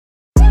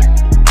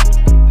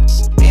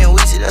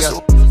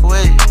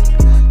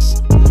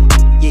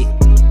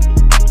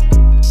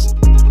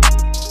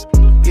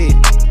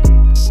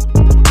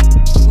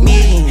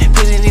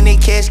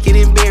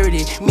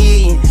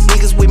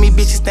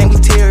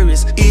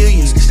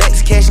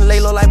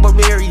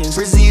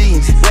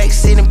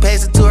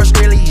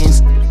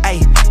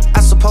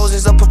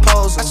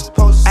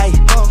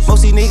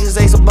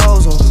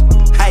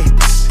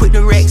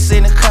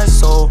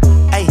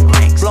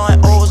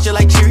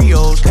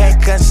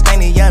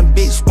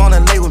bitch wanna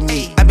lay with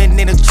me. I been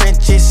in the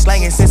trenches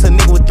slanging since a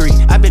nigga was 3.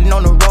 I been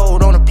on the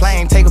road, on a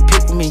plane, take a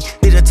pic with me.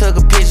 Bitch, I took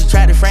a picture,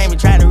 tried to frame it,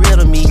 tried to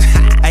riddle me.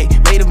 Ayy,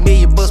 made $1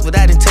 million, but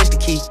I didn't touch the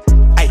key.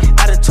 Ayy,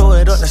 I done tore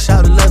it up, the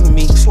shout loving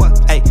me.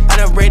 Ayy, I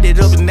done braided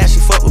it up and now she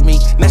fuck with me.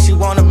 Now she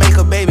wanna make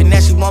a baby, now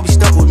she won't be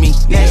stuck with me.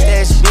 Nasty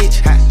ass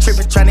bitch,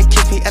 trippin' tryna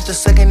kiss me after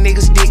sucking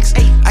niggas' dicks.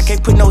 I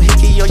can't put no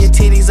hickey on your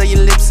titties or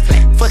your lips.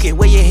 Fuck it,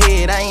 where your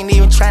head, I ain't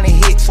even tryna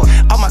hit.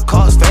 All my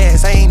cars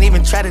fast, I ain't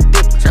even try to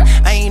dip.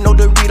 I ain't no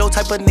Dorito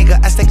type of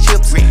nigga, I stack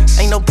chips.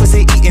 Ain't no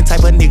pussy eating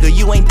type of nigga,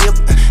 you ain't dip.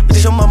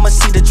 Bitch, your mama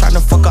see the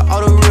tryna fuck her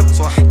all the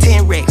rip.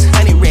 10 racks,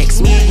 100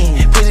 racks,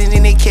 million. Put it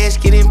in their cash,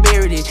 get it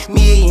buried it.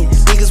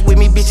 Millions, niggas with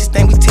me, bitches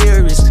think we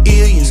terrorists.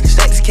 Billions,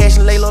 stacks of cash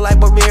and lay low like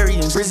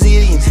barbarians.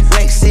 Brazilians,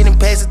 racks sit and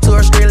pass it to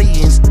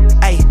Australians.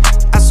 Ayy,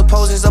 I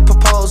suppose it's a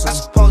proposal.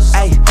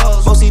 Ayy,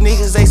 most these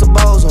niggas ain't some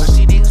bozos.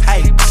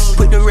 Ayy,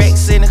 put the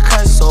racks in the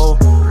console.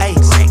 Ayy,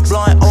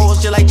 blowing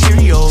O's just like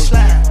Cheerios.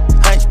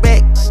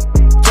 Hunchback,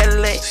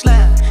 Cadillac,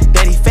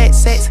 daddy fat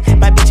sacks,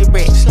 my bitch a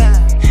brat.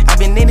 I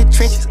been in the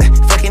trenches,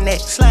 fucking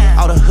that.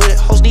 All the hood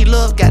hoes need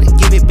love, gotta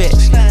give it back.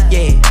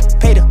 Yeah,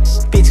 pay the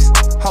bitches,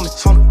 homie,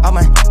 all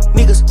my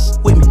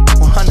niggas with me,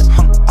 100.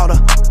 All the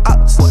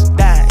ops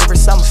die every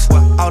summer.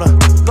 All the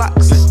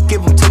Glocks,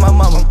 give them to my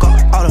mama.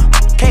 All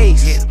the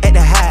K's at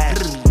the high.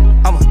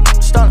 I'm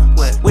a stunner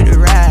with the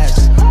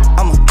rise.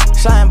 I'm a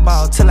slime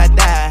ball till I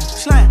die.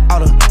 All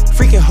the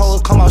freaking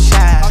hoes come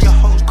outside.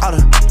 All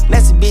the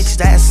nasty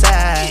bitches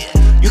outside.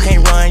 You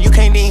can't run, you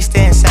can't even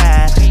stand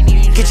inside.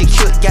 Get your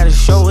killed, gotta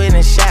show it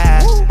and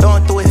shine.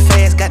 Throwing through it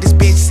fast, got this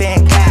bitch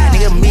saying God,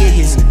 nigga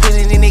millions. Put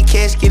it in their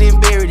cash, get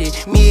it buried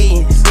it.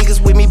 Millions,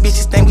 niggas with me,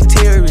 bitches think we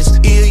terrorists.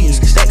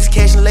 Billions, stacks of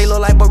cash and lay low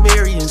like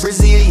barbarians.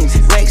 Brazilians,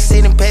 racks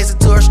sit and pass it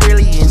to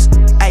Australians.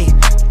 Ayy,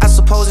 I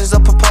suppose it's a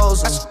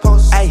proposal.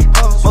 Ayy,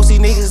 most these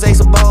niggas ain't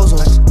some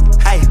bozos.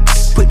 Ayy,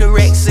 put the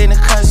racks in the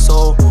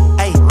console.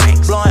 Ayy,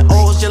 blowing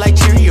O's just like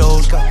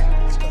Cheerios.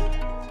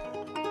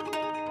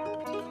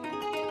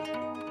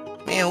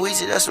 Me and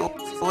Weezy, that's the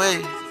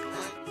way.